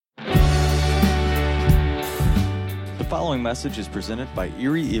following message is presented by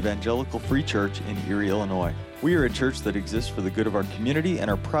Erie Evangelical Free Church in Erie, Illinois. We are a church that exists for the good of our community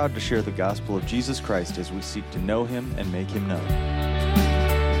and are proud to share the gospel of Jesus Christ as we seek to know Him and make Him known.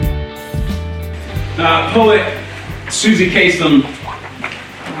 Poet Susie Kasem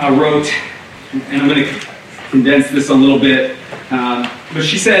wrote, and I'm going to condense this a little bit, but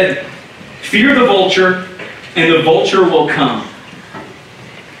she said, "Fear the vulture, and the vulture will come.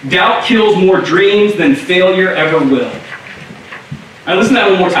 Doubt kills more dreams than failure ever will." Now listen to that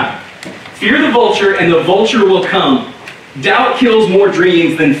one more time. Fear the vulture, and the vulture will come. Doubt kills more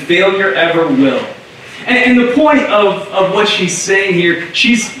dreams than failure ever will. And the point of what she's saying here,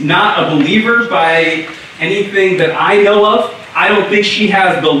 she's not a believer by anything that I know of. I don't think she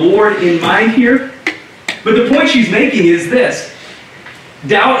has the Lord in mind here. But the point she's making is this: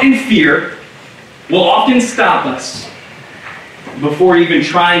 doubt and fear will often stop us before even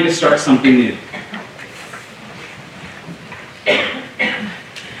trying to start something new.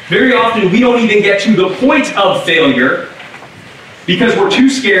 Very often we don't even get to the point of failure because we're too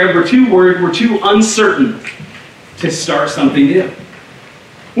scared, we're too worried, we're too uncertain to start something new.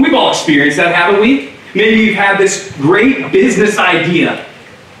 We've all experienced that, haven't we? Maybe you've had this great business idea,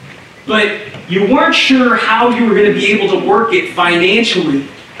 but you weren't sure how you were going to be able to work it financially.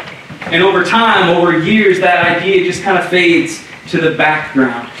 And over time, over years, that idea just kind of fades to the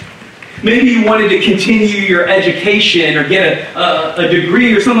background. Maybe you wanted to continue your education or get a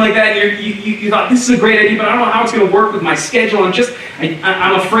degree or something like that, and you thought, this is a great idea, but I don't know how it's going to work with my schedule.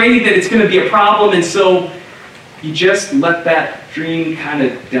 I'm afraid that it's going to be a problem, and so you just let that dream kind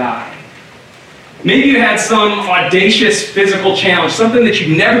of die. Maybe you had some audacious physical challenge, something that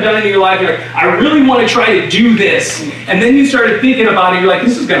you've never done in your life. You're like, I really want to try to do this. And then you started thinking about it. You're like,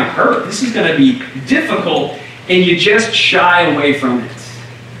 this is going to hurt. This is going to be difficult. And you just shy away from it.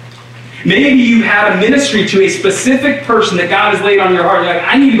 Maybe you had a ministry to a specific person that God has laid on your heart. You're like,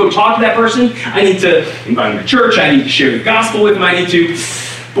 I need to go talk to that person. I need to invite them to church. I need to share the gospel with them. I need to.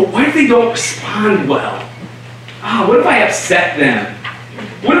 But what if they don't respond well? What if I upset them?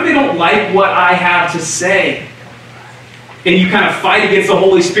 What if they don't like what I have to say? And you kind of fight against the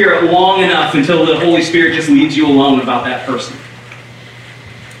Holy Spirit long enough until the Holy Spirit just leaves you alone about that person.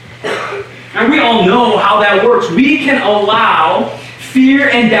 And we all know how that works. We can allow fear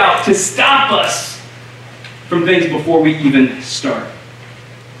and doubt to stop us from things before we even start.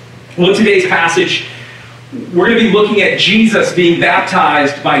 Well, in today's passage, we're going to be looking at Jesus being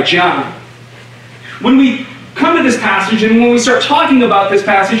baptized by John. When we come to this passage, and when we start talking about this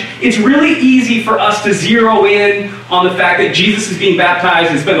passage, it's really easy for us to zero in on the fact that Jesus is being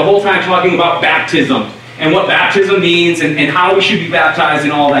baptized and spend the whole time talking about baptism and what baptism means and how we should be baptized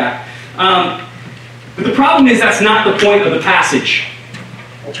and all that. But the problem is that's not the point of the passage.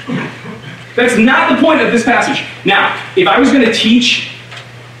 That's not the point of this passage. Now, if I was going to teach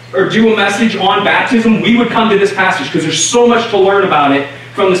or do a message on baptism, we would come to this passage because there's so much to learn about it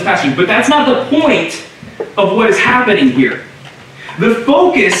from this passage. But that's not the point of what is happening here. The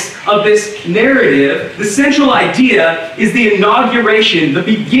focus of this narrative, the central idea, is the inauguration, the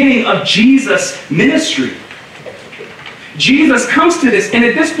beginning of Jesus' ministry. Jesus comes to this, and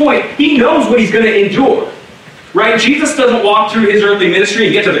at this point, he knows what he's going to endure. Right? Jesus doesn't walk through his earthly ministry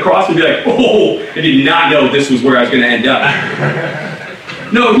and get to the cross and be like, oh, I did not know this was where I was going to end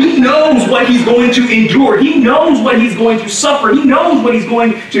up. No, he knows what he's going to endure. He knows what he's going to suffer. He knows what he's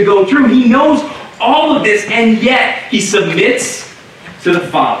going to go through. He knows all of this, and yet he submits to the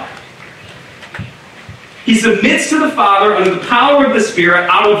Father. He submits to the Father under the power of the Spirit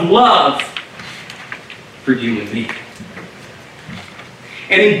out of love for you and me.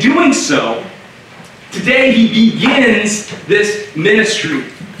 And in doing so, today he begins this ministry.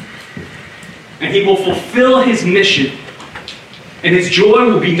 And he will fulfill his mission. And his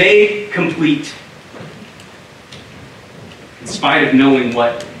joy will be made complete. In spite of knowing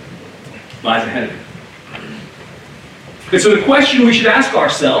what lies ahead of him. And so the question we should ask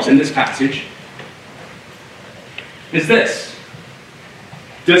ourselves in this passage is this: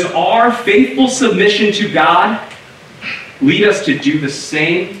 does our faithful submission to God lead us to do the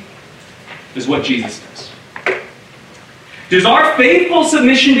same as what Jesus does? Does our faithful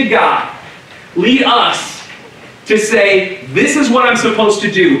submission to God lead us to say, this is what I'm supposed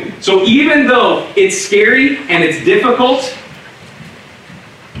to do? So even though it's scary and it's difficult,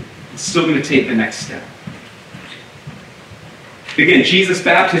 still going to take the next step. Again, Jesus'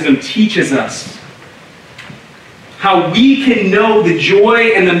 baptism teaches us how we can know the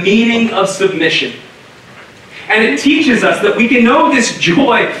joy and the meaning of submission. And it teaches us that we can know this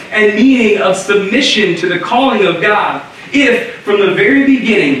joy and meaning of submission to the calling of God if, from the very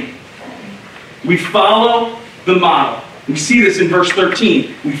beginning, we follow the model We see this in verse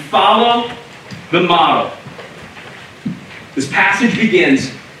 13. We follow the model. This passage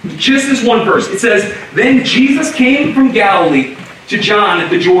begins with just this one verse. It says, "Then Jesus came from Galilee to John at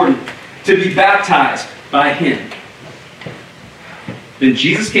the Jordan to be baptized by him." Then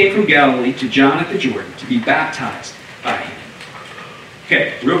Jesus came from Galilee to John at the Jordan to be baptized by him.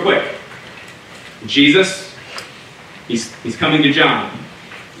 Okay, real quick. Jesus, he's coming to John.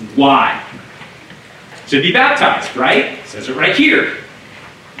 Why? To be baptized, right? It says it right here.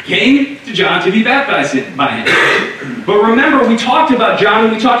 He came to John to be baptized by him. But remember, we talked about John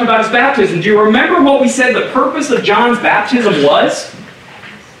and we talked about his baptism. Do you remember what we said the purpose of John's baptism was?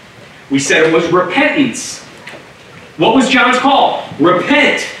 We said it was repentance. What was John's call?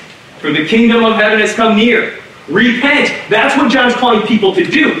 Repent, for the kingdom of heaven has come near. Repent. That's what John's calling people to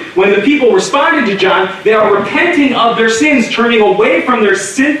do. When the people responded to John, they are repenting of their sins, turning away from their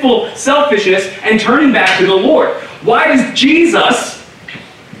sinful selfishness and turning back to the Lord. Why does Jesus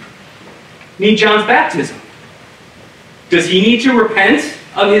need John's baptism? Does he need to repent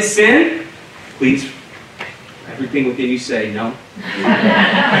of his sin? Please, everything within you say no.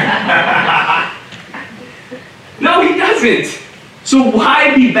 No, he doesn't. So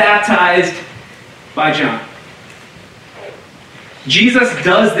why be baptized by John? Jesus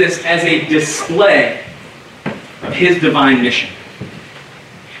does this as a display of his divine mission.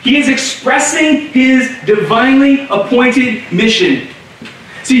 He is expressing his divinely appointed mission.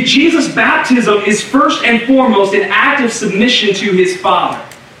 See, Jesus' baptism is first and foremost an act of submission to his Father.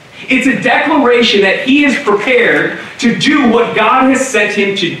 It's a declaration that he is prepared to do what God has sent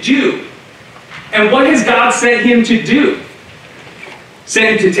him to do. And what has God sent him to do?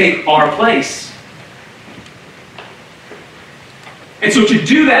 Sent him to take our place. And so to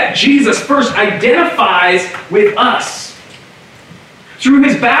do that, Jesus first identifies with us. Through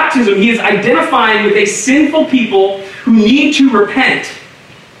his baptism, he is identifying with a sinful people who need to repent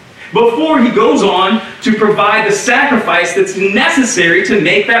before he goes on to provide the sacrifice that's necessary to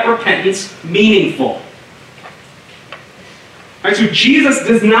make that repentance meaningful. All right, so Jesus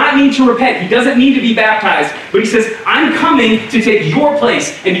does not need to repent. He doesn't need to be baptized. But he says, I'm coming to take your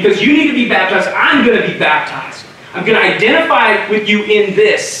place. And because you need to be baptized, I'm going to be baptized. I'm going to identify with you in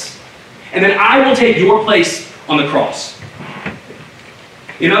this. And then I will take your place on the cross.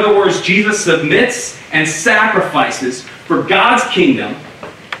 In other words, Jesus submits and sacrifices for God's kingdom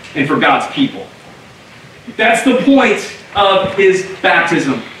and for God's people. That's the point of his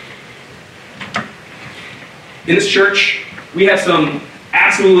baptism. In this church, we have some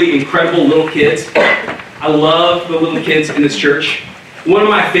absolutely incredible little kids. I love the little kids in this church. One of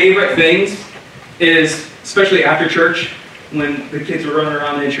my favorite things is, especially after church, when the kids are running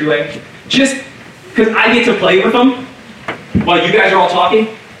around the entryway, just because I get to play with them while you guys are all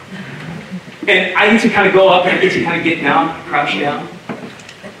talking, and I get to kind of go up and I get to kind of get down, crouch down.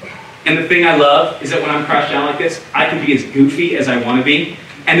 And the thing I love is that when I'm crouched down like this, I can be as goofy as I want to be,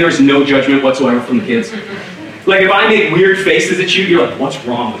 and there's no judgment whatsoever from the kids. Like if I make weird faces at you, you're like, what's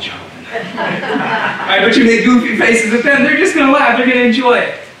wrong with Jonathan? Right, but you make goofy faces at them, they're just going to laugh, they're going to enjoy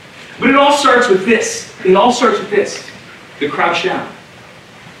it. But it all starts with this. It all starts with this. The crouch down.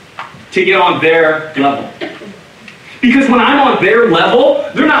 To get on their level. Because when I'm on their level,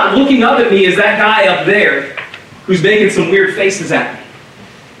 they're not looking up at me as that guy up there who's making some weird faces at me.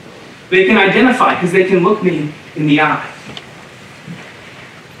 They can identify because they can look me in the eye.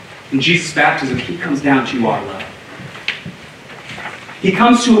 In Jesus' baptism, he comes down to our level. He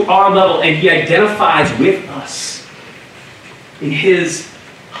comes to our level and he identifies with us in his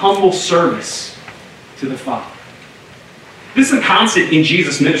humble service to the Father. This is a constant in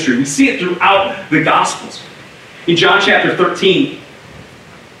Jesus' ministry. We see it throughout the Gospels. In John chapter 13,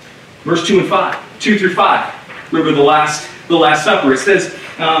 verse 2 through 5. Remember the Last Supper. It says,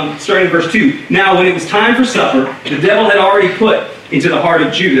 starting in verse 2, "Now when it was time for supper, the devil had already put into the heart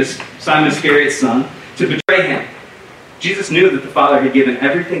of Judas, Simon Iscariot's son, to betray him. Jesus knew that the Father had given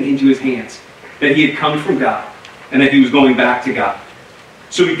everything into his hands, that he had come from God, and that he was going back to God.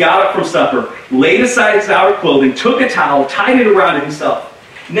 So he got up from supper, laid aside his outer clothing, took a towel, tied it around himself.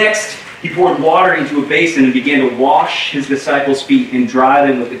 Next, he poured water into a basin and began to wash his disciples' feet and dry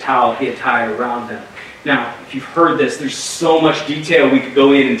them with the towel he had tied around them." Now, if you've heard this, there's so much detail we could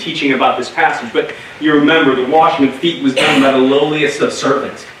go in teaching about this passage, but you remember the washing of feet was done by the lowliest of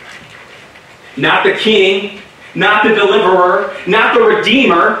servants. Not the king, not the deliverer, not the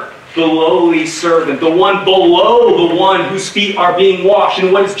redeemer, the lowly servant, the one below the one whose feet are being washed.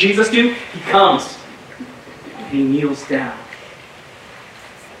 And what does Jesus do? He comes and he kneels down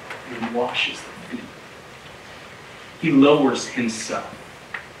and he washes the feet. He lowers himself.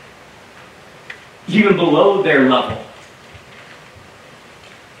 Even below their level,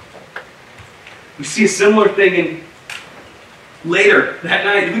 We see a similar thing later that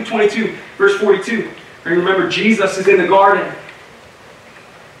night, Luke 22, verse 42. And remember, Jesus is in the garden. And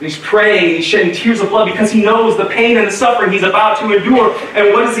he's praying, and he's shedding tears of blood because he knows the pain and the suffering he's about to endure.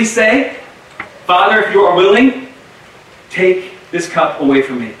 And what does he say? Father, if you are willing, take this cup away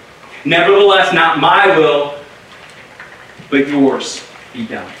from me. Nevertheless, not my will, but yours be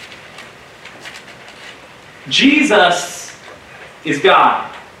done. Jesus is God.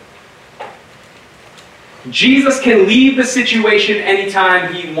 Jesus can leave the situation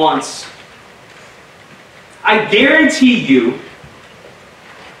anytime he wants. I guarantee you,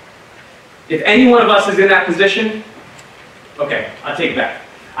 if any one of us is in that position, okay, I'll take it back.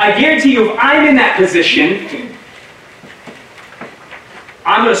 I guarantee you, if I'm in that position,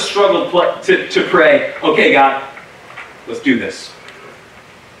 I'm going to struggle to pray, okay, God, let's do this.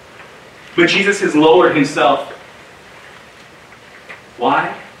 But Jesus has lowered himself.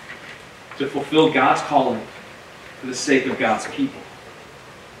 Why? To fulfill God's calling for the sake of God's people.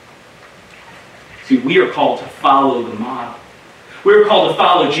 See, we are called to follow the model. We are called to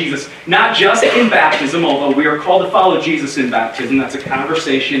follow Jesus, not just in baptism, although we are called to follow Jesus in baptism. That's a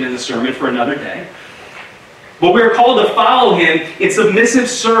conversation and a sermon for another day. But we are called to follow him in submissive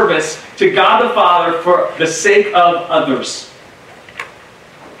service to God the Father for the sake of others.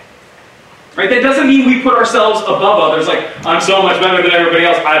 Right? That doesn't mean we put ourselves above others, like, I'm so much better than everybody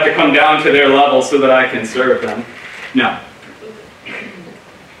else, I have to come down to their level so that I can serve them. No.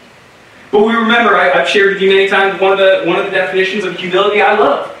 But we remember, I've shared with you many times, one of the definitions of humility I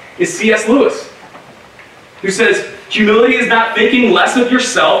love is C.S. Lewis, who says, humility is not thinking less of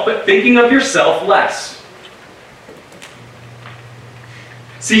yourself, but thinking of yourself less.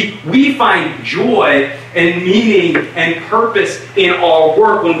 See, we find joy and meaning and purpose in our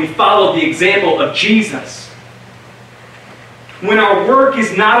work when we follow the example of Jesus. When our work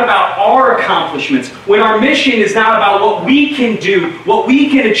is not about our accomplishments, when our mission is not about what we can do, what we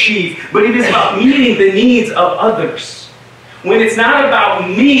can achieve, but it is about meeting the needs of others. When it's not about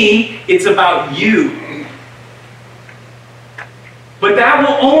me, it's about you. But that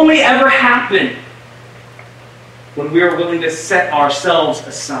will only ever happen when we are willing to set ourselves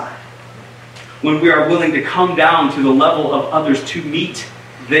aside. When we are willing to come down to the level of others to meet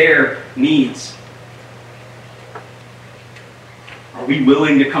their needs. Are we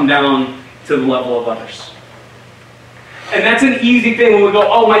willing to come down to the level of others? And that's an easy thing when we go,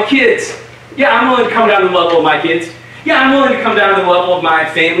 oh, my kids. Yeah, I'm willing to come down to the level of my kids. Yeah, I'm willing to come down to the level of my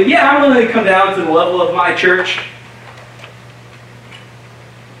family. Yeah, I'm willing to come down to the level of my church.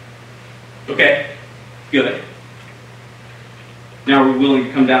 Okay, good. Now, are we willing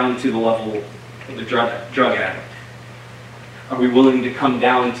to come down to the level of the drug addict? Are we willing to come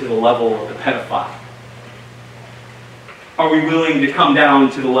down to the level of the pedophile? Are we willing to come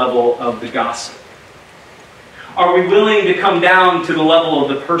down to the level of the gossip? Are we willing to come down to the level of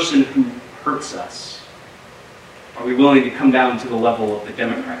the person who hurts us? Are we willing to come down to the level of the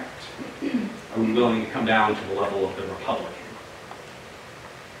Democrat? Are we willing to come down to the level of the Republican?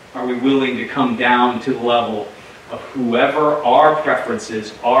 Are we willing to come down to the level of whoever our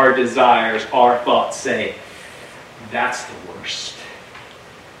preferences, our desires, our thoughts say, that's the worst?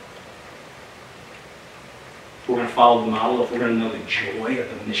 If we're going to follow the model, if we're going to know the joy of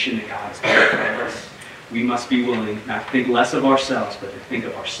the mission that God has given for us, we must be willing not to think less of ourselves, but to think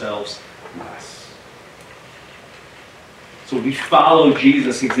of ourselves less. So we follow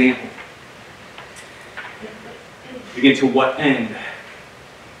Jesus' example. Again, to what end?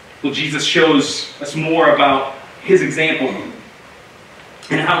 Well, Jesus shows us more about his example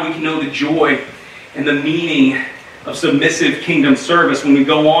and how we can know the joy and the meaning of submissive kingdom service when we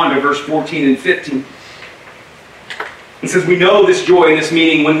go on to verse 14 and 15. It says, we know this joy and this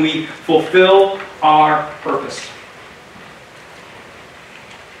meaning when we fulfill our purpose.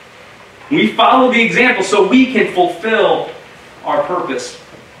 We follow the example so we can fulfill our purpose.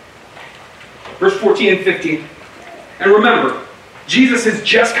 Verse 14 and 15. And remember, Jesus has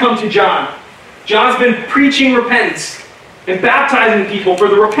just come to John. John's been preaching repentance and baptizing people for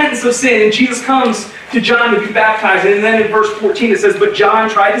the repentance of sin. And Jesus comes to John to be baptized. And then in verse 14 it says, but John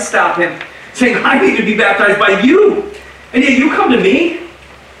tried to stop him, saying, I need to be baptized by you, and yet you come to me?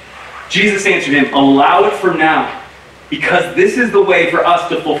 Jesus answered him, allow it for now, because this is the way for us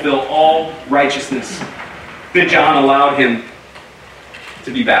to fulfill all righteousness. Then John allowed him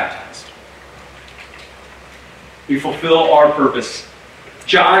to be baptized. We fulfill our purpose.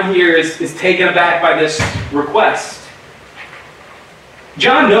 John here is taken aback by this request.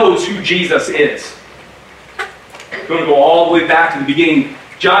 John knows who Jesus is. We're going to go all the way back to the beginning.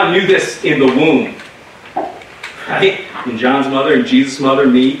 John knew this in the womb. Right? When John's mother and Jesus' mother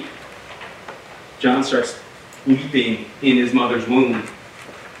meet, John starts weeping in his mother's womb.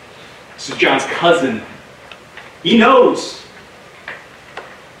 This is John's cousin. He knows.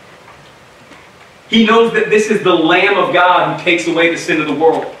 He knows that this is the Lamb of God who takes away the sin of the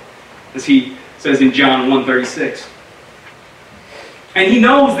world, as he says in John 1:36. And he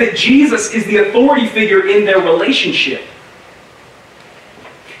knows that Jesus is the authority figure in their relationship.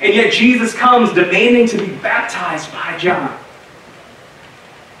 And yet Jesus comes demanding to be baptized by John.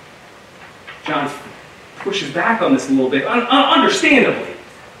 John pushes back on this a little bit, understandably.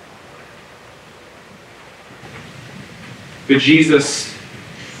 But Jesus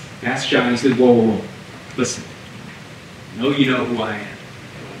asked John, he said, whoa, listen. I know you know who I am.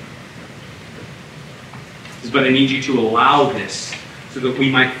 He says, but I need you to allow this so that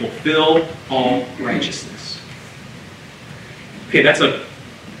we might fulfill all righteousness. Okay, that's a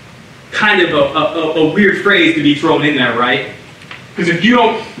kind of a weird phrase to be thrown in there, right? Because if you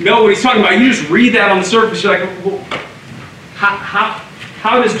don't know what he's talking about, you just read that on the surface, you're like, well,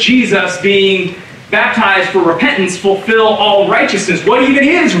 how does Jesus being baptized for repentance fulfill all righteousness? What even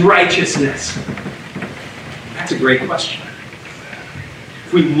is righteousness? That's a great question.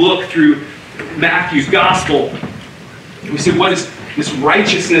 If we look through Matthew's gospel, we see what is this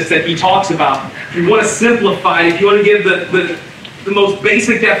righteousness that he talks about. If you want to simplify it, if you want to give the most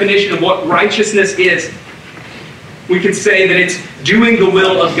basic definition of what righteousness is, we can say that it's doing the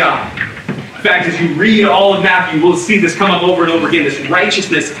will of God. In fact, as you read all of Matthew, we'll see this come up over and over again. This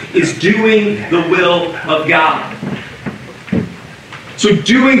righteousness is doing the will of God. So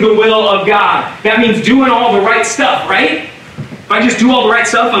doing the will of God, that means doing all the right stuff, right? If I just do all the right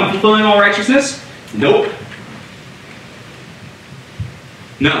stuff, I'm fulfilling all righteousness? Nope.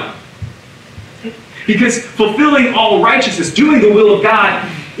 No. Because fulfilling all righteousness, doing the will of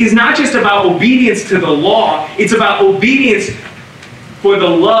God, is not just about obedience to the law, it's about obedience for the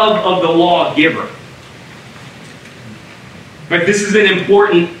love of the lawgiver. Right? This is an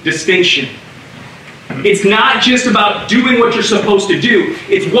important distinction. It's not just about doing what you're supposed to do,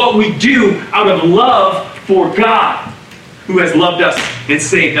 it's what we do out of love for God, who has loved us and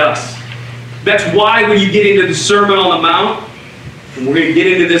saved us. That's why when you get into the Sermon on the Mount, and we're going to get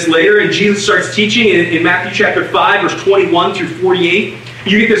into this later, and Jesus starts teaching in Matthew chapter 5, verse 21 through 48,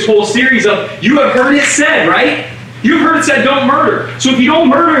 you get this whole series of, you have heard it said, right? You've heard it said, don't murder. So if you don't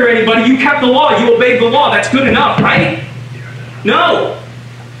murder anybody, you kept the law, you obeyed the law, that's good enough, right? No.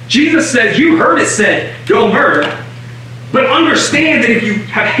 Jesus says, you heard it said, don't murder. But understand that if you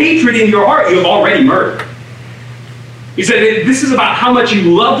have hatred in your heart, you have already murdered. He said, this is about how much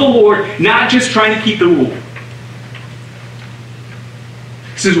you love the Lord, not just trying to keep the rule.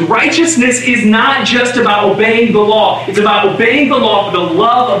 He says, righteousness is not just about obeying the law. It's about obeying the law for the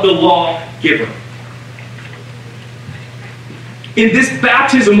love of the lawgiver. In this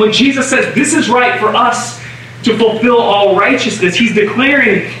baptism, when Jesus says this is right for us to fulfill all righteousness, he's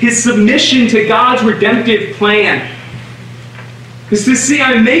declaring his submission to God's redemptive plan. He says, see,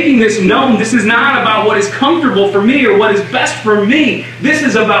 I'm making this known. This is not about what is comfortable for me or what is best for me. This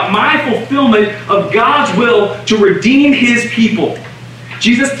is about my fulfillment of God's will to redeem his people.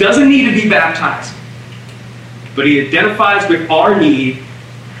 Jesus doesn't need to be baptized, but he identifies with our need,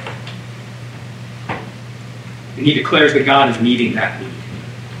 and he declares that God is meeting that need.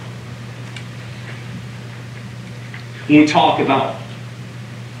 When we talk about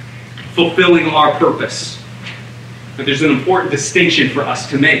fulfilling our purpose, but there's an important distinction for us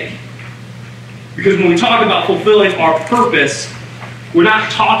to make. Because when we talk about fulfilling our purpose, we're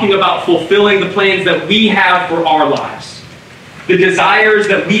not talking about fulfilling the plans that we have for our lives, the desires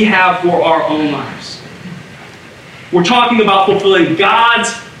that we have for our own lives. We're talking about fulfilling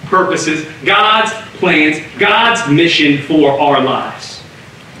God's purposes, God's plans, God's mission for our lives.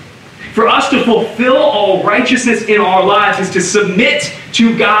 For us to fulfill all righteousness in our lives is to submit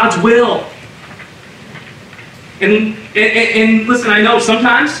to God's will. And listen, I know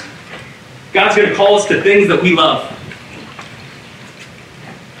sometimes God's going to call us to things that we love.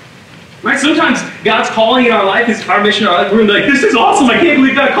 Right? Sometimes God's calling in our life, is our mission, our life. We're like, this is awesome. I can't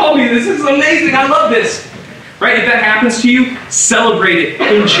believe God called me. This is amazing. I love this. Right? If that happens to you, celebrate it.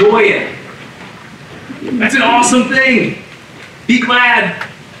 Enjoy it. That's an awesome thing. Be glad.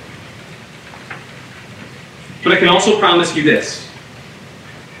 But I can also promise you this.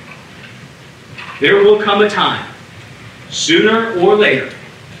 There will come a time, sooner or later,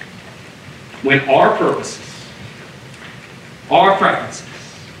 when our purposes, our preferences,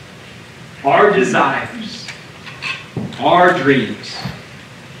 our desires, our dreams,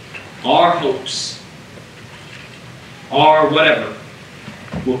 our hopes, our whatever,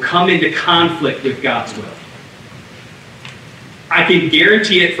 will come into conflict with God's will. I can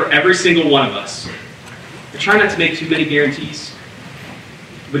guarantee it for every single one of us. I try not to make too many guarantees,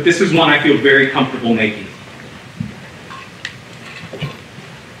 but this is one I feel very comfortable making.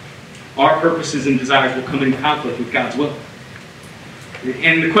 Our purposes and desires will come in conflict with God's will.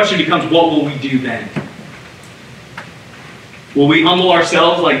 And the question becomes, what will we do then? Will we humble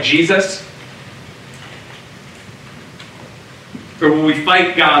ourselves like Jesus? Or will we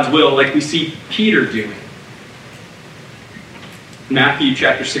fight God's will like we see Peter doing? Matthew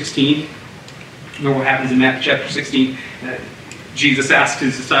chapter 16. Remember what happens in Matthew chapter 16? Jesus asks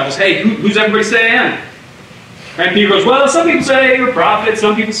his disciples, hey, who's everybody say I am? And Peter goes, well, some people say you're a prophet,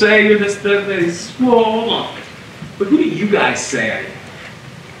 some people say you're this. Whoa, hold on. But who do you guys say I am?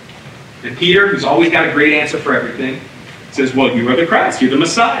 And Peter, who's always got a great answer for everything, says, well, you are the Christ, you're the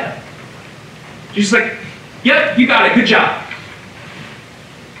Messiah. Jesus is like, yep, you got it, good job.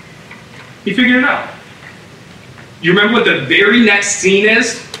 He figured it out. You remember what the very next scene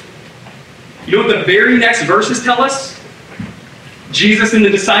is? You know what the very next verses tell us? Jesus and the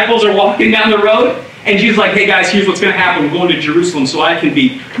disciples are walking down the road, and Jesus is like, hey guys, here's what's going to happen. We're going to Jerusalem so I can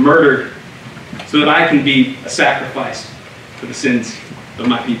be murdered, so that I can be a sacrifice for the sins of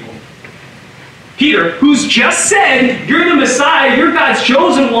my people. Peter, who's just said, you're the Messiah, you're God's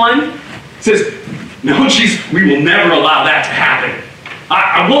chosen one, says, no, Jesus, we will never allow that to happen.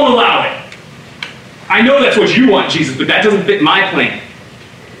 I won't allow it. I know that's what you want, Jesus, but that doesn't fit my plan.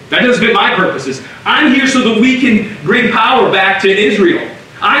 That doesn't fit my purposes. I'm here so that we can bring power back to Israel.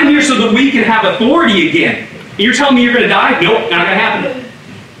 I'm here so that we can have authority again. And you're telling me you're going to die? Nope, not going to happen.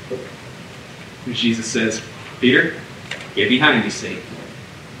 And Jesus says, Peter, get behind me, Satan.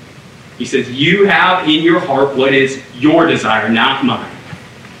 He says, you have in your heart what is your desire, not mine.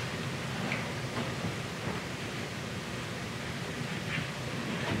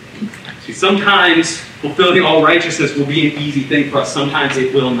 See, sometimes fulfilling all righteousness will be an easy thing for us. Sometimes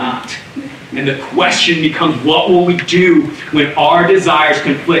it will not. And the question becomes, what will we do when our desires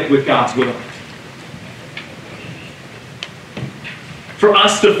conflict with God's will? For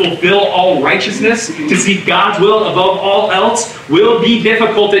us to fulfill all righteousness, to seek God's will above all else, will be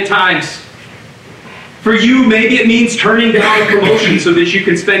difficult at times. For you, maybe it means turning down a promotion so that you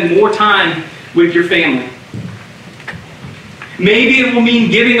can spend more time with your family. Maybe it will mean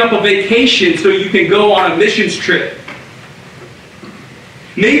giving up a vacation so you can go on a missions trip.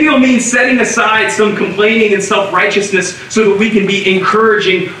 Maybe it'll mean setting aside some complaining and self-righteousness so that we can be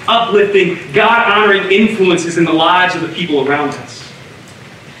encouraging, uplifting, God-honoring influences in the lives of the people around us.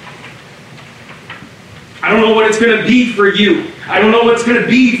 I don't know what it's going to be for you. I don't know what it's going to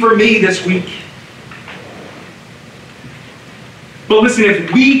be for me this week. But listen,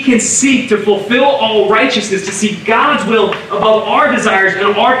 if we can seek to fulfill all righteousness, to seek God's will above our desires and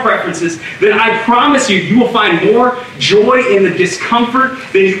our preferences, then I promise you, you will find more joy in the discomfort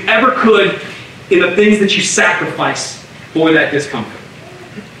than you ever could in the things that you sacrifice for that discomfort.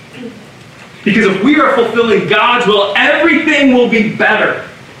 Because if we are fulfilling God's will, everything will be better.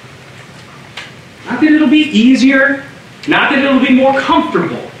 Not that it'll be easier, not that it'll be more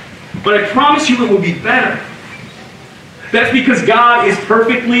comfortable, but I promise you it will be better. That's because God is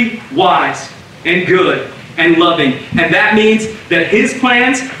perfectly wise and good and loving. And that means that His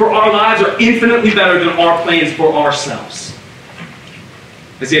plans for our lives are infinitely better than our plans for ourselves.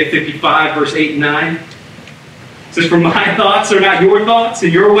 Isaiah 55, verse 8 and 9 says, for my thoughts are not your thoughts,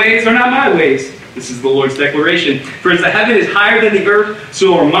 and your ways are not my ways. This is the Lord's declaration. For as the heaven is higher than the earth,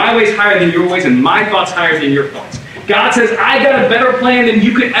 so are my ways higher than your ways, and my thoughts higher than your thoughts. God says, I got a better plan than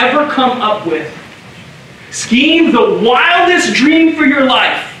you could ever come up with. Scheme the wildest dream for your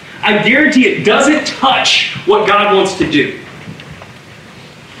life. I guarantee it doesn't touch what God wants to do.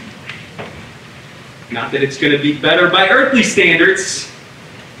 Not that it's going to be better by earthly standards,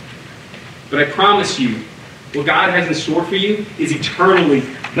 but I promise you, what God has in store for you is eternally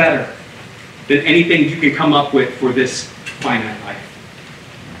better than anything you can come up with for this finite life.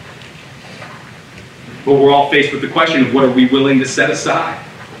 But we're all faced with the question of what are we willing to set aside?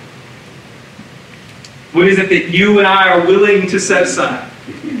 What is it that you and I are willing to set aside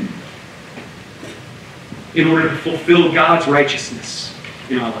in order to fulfill God's righteousness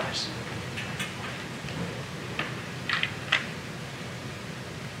in our lives?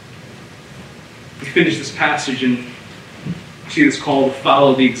 We finish this passage and see this call to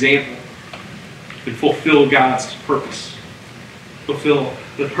follow the example and fulfill God's purpose. Fulfill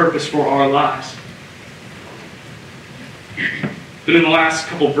the purpose for our lives. But in the last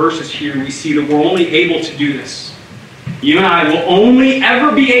couple of verses here, we see that we're only able to do this. You and I will only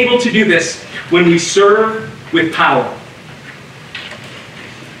ever be able to do this when we serve with power.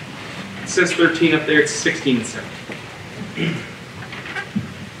 It says 13 up there, it's 16 and 17.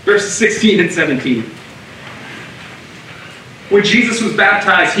 Verses 16 and 17. When Jesus was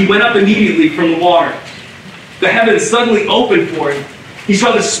baptized, he went up immediately from the water. The heavens suddenly opened for him. He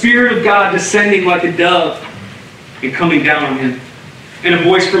saw the Spirit of God descending like a dove and coming down on him. And a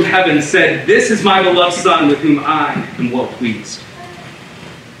voice from heaven said, "This is my beloved Son, with whom I am well pleased."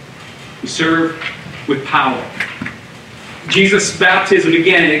 We serve with power. Jesus' baptism,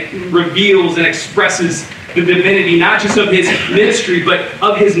 again, it reveals and expresses the divinity, not just of his ministry, but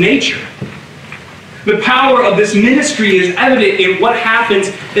of his nature. The power of this ministry is evident in what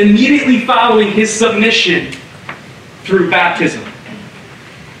happens immediately following his submission through baptism.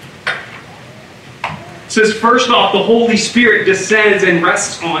 It says, first off, the Holy Spirit descends and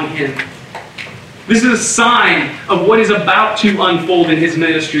rests on him. This is a sign of what is about to unfold in his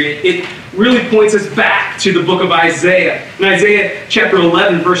ministry. It really points us back to the book of Isaiah. In Isaiah chapter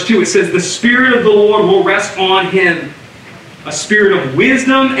 11, verse 2, it says, "The Spirit of the Lord will rest on him, a spirit of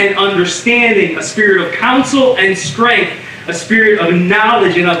wisdom and understanding, a spirit of counsel and strength, a spirit of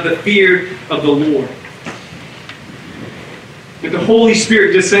knowledge and of the fear of the Lord." If the Holy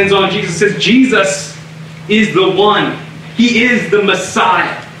Spirit descends on Jesus, it says Jesus is the one. He is the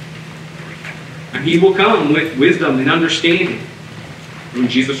Messiah. And he will come with wisdom and understanding. When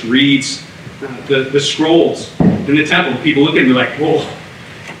Jesus reads the scrolls in the temple, people look at him like, "Whoa,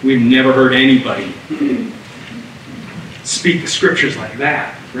 we've never heard anybody speak the scriptures like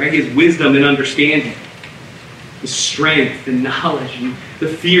that." Right? His wisdom and understanding, his strength and knowledge, and the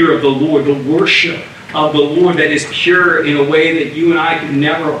fear of the Lord, the worship of the Lord that is pure in a way that you and I could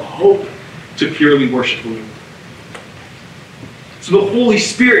never hope to purely worship the Lord. So the Holy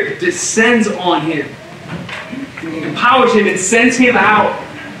Spirit descends on him, empowers him, and sends him out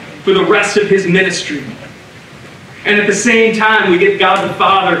for the rest of his ministry. And at the same time, we get God the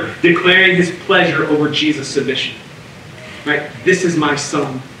Father declaring his pleasure over Jesus' submission. Right? This is my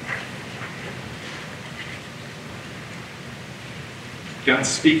Son. God's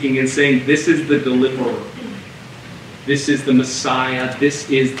speaking and saying, this is the deliverer. This is the Messiah. This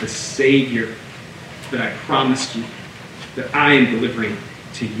is the Savior that I promised you, that I am delivering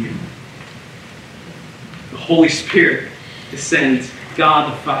to you. The Holy Spirit descends.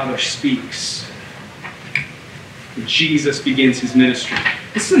 God the Father speaks. And Jesus begins his ministry.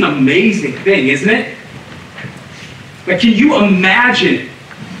 This is an amazing thing, isn't it? Like, can you imagine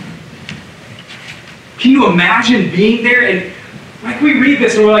being there and like we read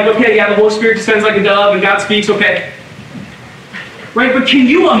this and we're like, okay, yeah, the Holy Spirit descends like a dove and God speaks, okay. Right, but can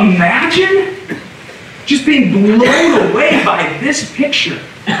you imagine just being blown away by this picture?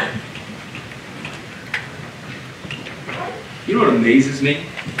 You know what amazes me?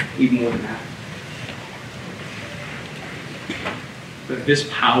 Even more than that. That this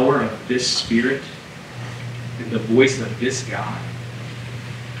power of this Spirit and the voice of this God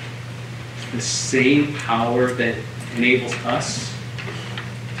is the same power that enables us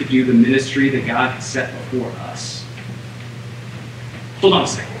to do the ministry that God has set before us. Hold on a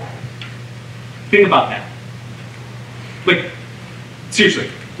second. Think about that. Like, seriously,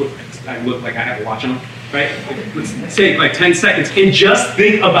 I look like I have a watch on, right? Let's take like 10 seconds and just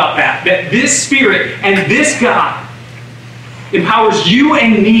think about that. That this Spirit and this God empowers you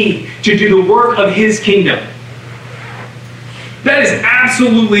and me to do the work of his kingdom. That is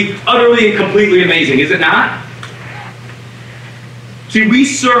absolutely, utterly, and completely amazing, is it not? See, we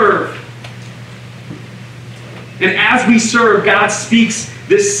serve. And as we serve, God speaks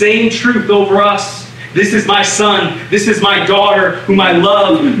this same truth over us. This is my son. This is my daughter, whom I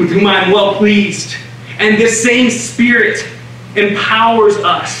love, with whom I am well pleased. And this same Spirit empowers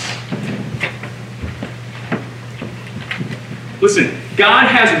us. Listen, God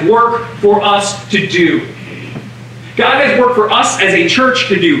has work for us to do. God has work for us as a church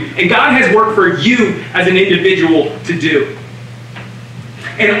to do. And God has work for you as an individual to do.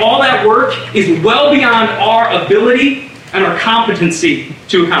 And all that work is well beyond our ability and our competency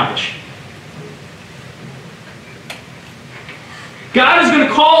to accomplish. God is going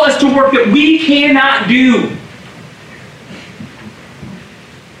to call us to work that we cannot do.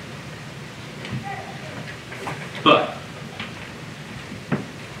 But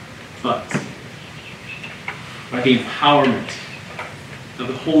by the empowerment of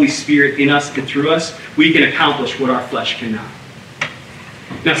the Holy Spirit in us and through us, we can accomplish what our flesh cannot.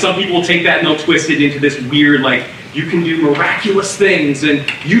 Now, some people will take that and they'll twist it into this weird, like, you can do miraculous things and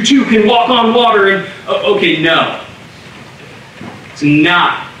you too can walk on water and, okay, no. It's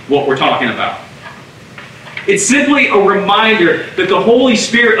not what we're talking about. It's simply a reminder that the Holy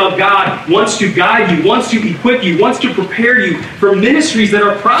Spirit of God wants to guide you, wants to equip you, wants to prepare you for ministries that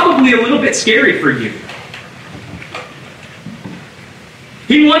are probably a little bit scary for you.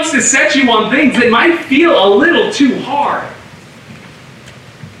 He wants to set you on things that might feel a little too hard.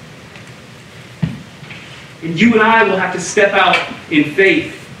 And you and I will have to step out in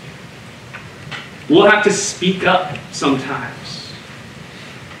faith. We'll have to speak up sometimes.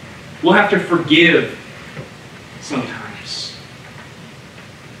 We'll have to forgive sometimes.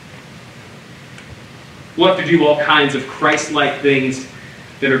 We'll have to do all kinds of Christ-like things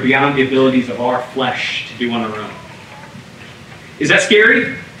that are beyond the abilities of our flesh to do on our own. Is that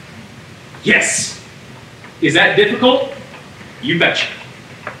scary? Yes. Is that difficult? You betcha.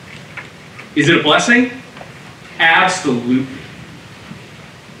 Is it a blessing? Absolutely.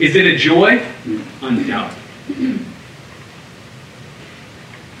 Is it a joy? Undoubtedly.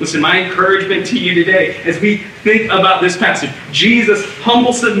 Listen, my encouragement to you today, as we think about this passage, Jesus'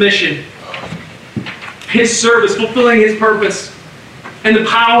 humble submission, his service, fulfilling his purpose, and the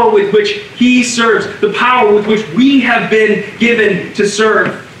power with which he serves, the power with which we have been given to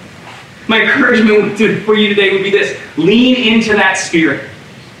serve. My encouragement for you today would be this: lean into that Spirit.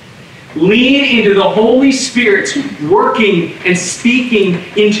 Lean into the Holy Spirit's working and speaking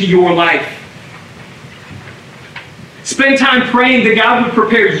into your life. Spend time praying that God would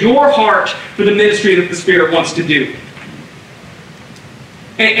prepare your heart for the ministry that the Spirit wants to do.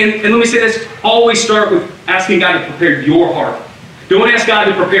 And let me say this, always start with asking God to prepare your heart. Don't ask God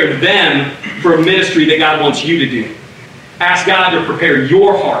to prepare them for a ministry that God wants you to do. Ask God to prepare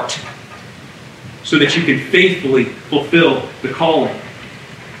your heart so that you can faithfully fulfill the calling.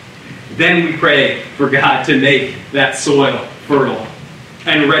 Then we pray for God to make that soil fertile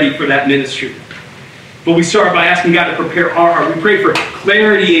and ready for that ministry. But we start by asking God to prepare our heart. We pray for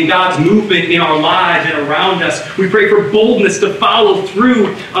clarity in God's movement in our lives and around us. We pray for boldness to follow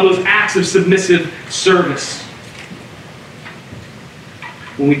through on those acts of submissive service.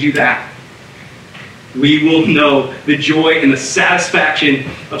 When we do that, we will know the joy and the satisfaction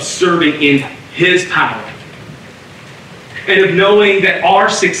of serving in his power. And of knowing that our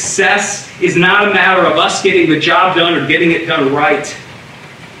success is not a matter of us getting the job done or getting it done right,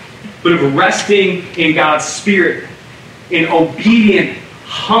 but of resting in God's Spirit, in obedient,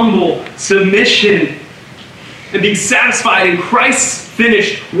 humble submission, and being satisfied in Christ's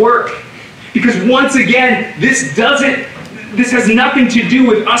finished work. Because once again, this has nothing to do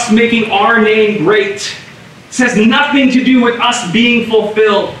with us making our name great. This has nothing to do with us being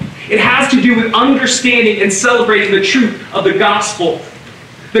fulfilled. It has to do with understanding and celebrating the truth of the gospel.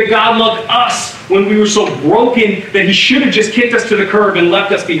 That God loved us when we were so broken that he should have just kicked us to the curb and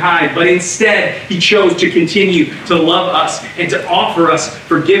left us behind. But instead, he chose to continue to love us and to offer us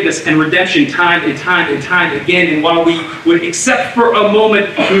forgiveness and redemption time and time and time again. And while we would accept for a moment,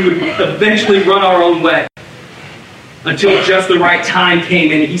 we would eventually run our own way. Until just the right time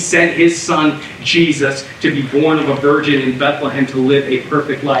came and he sent his son, Jesus, to be born of a virgin in Bethlehem, to live a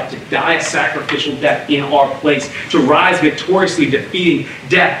perfect life, to die a sacrificial death in our place, to rise victoriously, defeating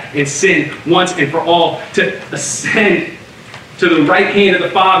death and sin once and for all, to ascend to the right hand of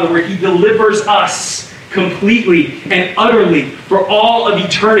the Father, where he delivers us completely and utterly for all of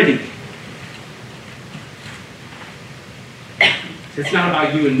eternity. It's not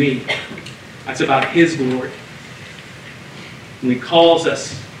about you and me. It's about his glory. And he calls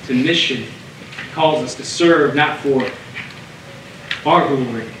us to mission. He calls us to serve, not for our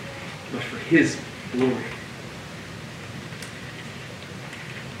glory, but for his glory.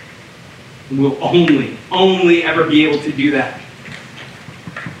 And we'll only ever be able to do that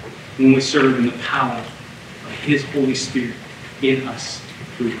when we serve in the power of his Holy Spirit in us,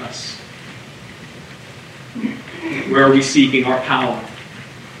 through us. Where are we seeking our power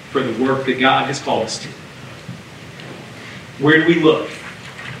for the work that God has called us to? Where do we look?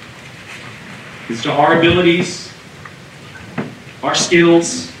 Is it to our abilities, our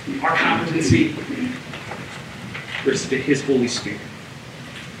skills, our competency, or is it to his Holy Spirit?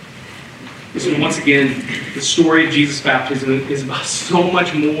 Listen, once again, the story of Jesus' baptism is about so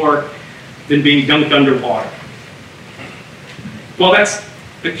much more than being dunked underwater. Well, that's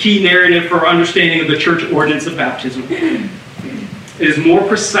the key narrative for our understanding of the church ordinance of baptism. It is more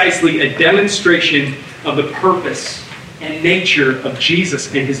precisely a demonstration of the purpose and nature of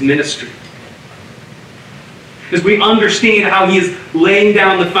Jesus and his ministry. As we understand how he is laying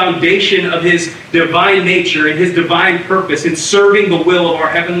down the foundation of his divine nature and his divine purpose in serving the will of our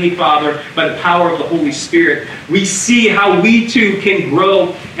Heavenly Father by the power of the Holy Spirit, we see how we too can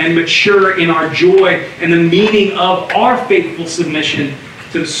grow and mature in our joy and the meaning of our faithful submission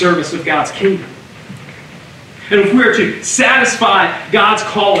to the service of God's kingdom. And if we are to satisfy God's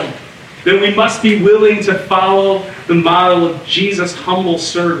calling, then we must be willing to follow the model of Jesus' humble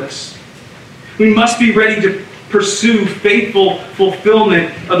service. We must be ready to pursue faithful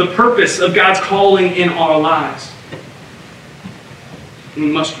fulfillment of the purpose of God's calling in our lives. We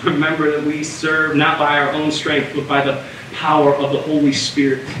must remember that we serve not by our own strength, but by the power of the Holy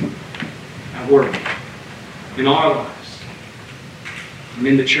Spirit at work in our lives and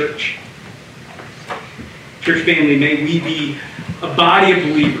in the church. Church family, may we be a body of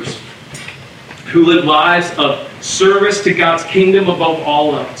believers who live lives of service to God's kingdom above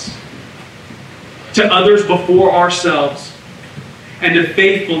all else, to others before ourselves, and to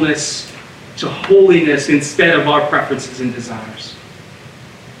faithfulness to holiness instead of our preferences and desires.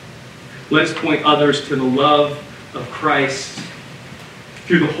 Let's point others to the love of Christ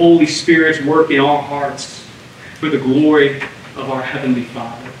through the Holy Spirit's work in our hearts for the glory of our Heavenly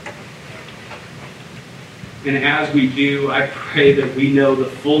Father. And as we do, I pray that we know the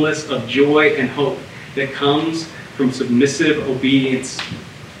fullness of joy and hope that comes from submissive obedience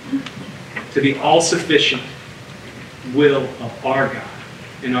to the all-sufficient will of our God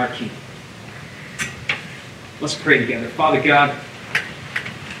and our King. Let's pray together. Father God,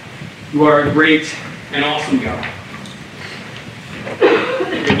 you are a great and awesome God.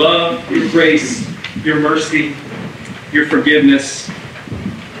 Your love, your grace, your mercy, your forgiveness,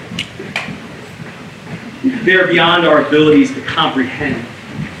 they are beyond our abilities to comprehend.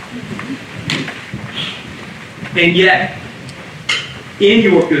 And yet, in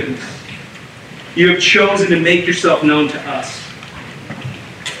your goodness, you have chosen to make yourself known to us.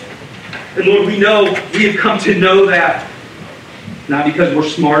 And Lord, we have come to know that not because we're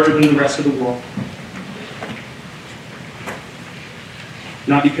smarter than the rest of the world,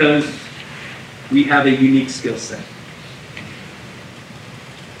 not because we have a unique skill set.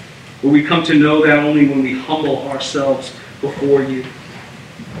 But we come to know that only when we humble ourselves before you,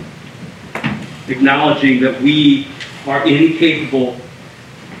 acknowledging that we are incapable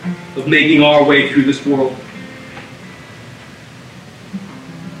of making our way through this world,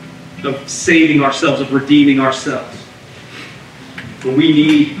 of saving ourselves, of redeeming ourselves. But we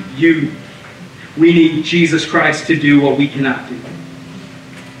need you. We need Jesus Christ to do what we cannot do.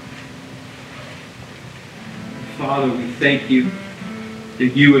 Father, we thank you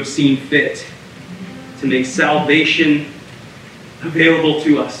that you have seen fit to make salvation available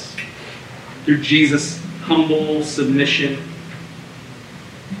to us through Jesus' humble submission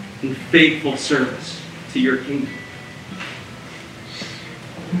and faithful service to your kingdom.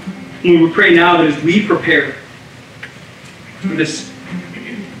 And we pray now that as we prepare for this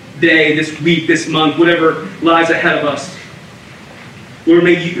day, this week, this month, whatever lies ahead of us, Lord,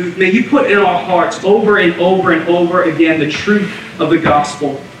 may you put in our hearts over and over and over again the truth of the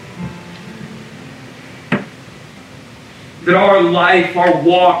gospel. That our life, our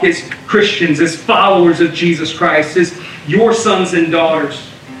walk as Christians, as followers of Jesus Christ, as your sons and daughters,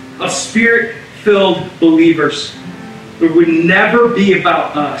 of Spirit-filled believers, it would never be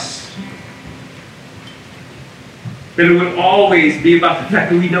about us. That it would always be about the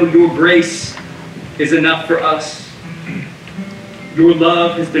fact that we know your grace is enough for us. Your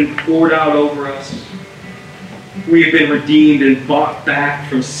love has been poured out over us. We have been redeemed and bought back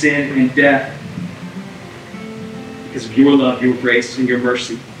from sin and death because of your love, your grace, and your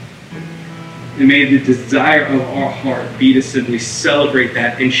mercy. And may the desire of our heart be to simply celebrate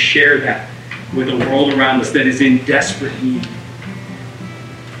that and share that with the world around us that is in desperate need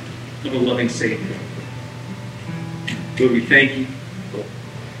of a loving Savior. Lord, we thank you.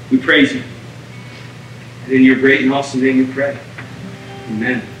 We praise you. And in your great and awesome name we pray.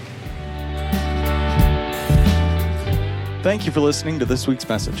 Amen. Thank you for listening to this week's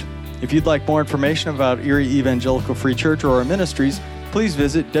message. If you'd like more information about Erie Evangelical Free Church or our ministries, please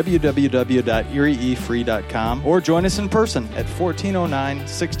visit www.erieefree.com or join us in person at 1409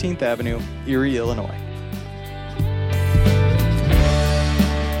 16th Avenue, Erie, Illinois.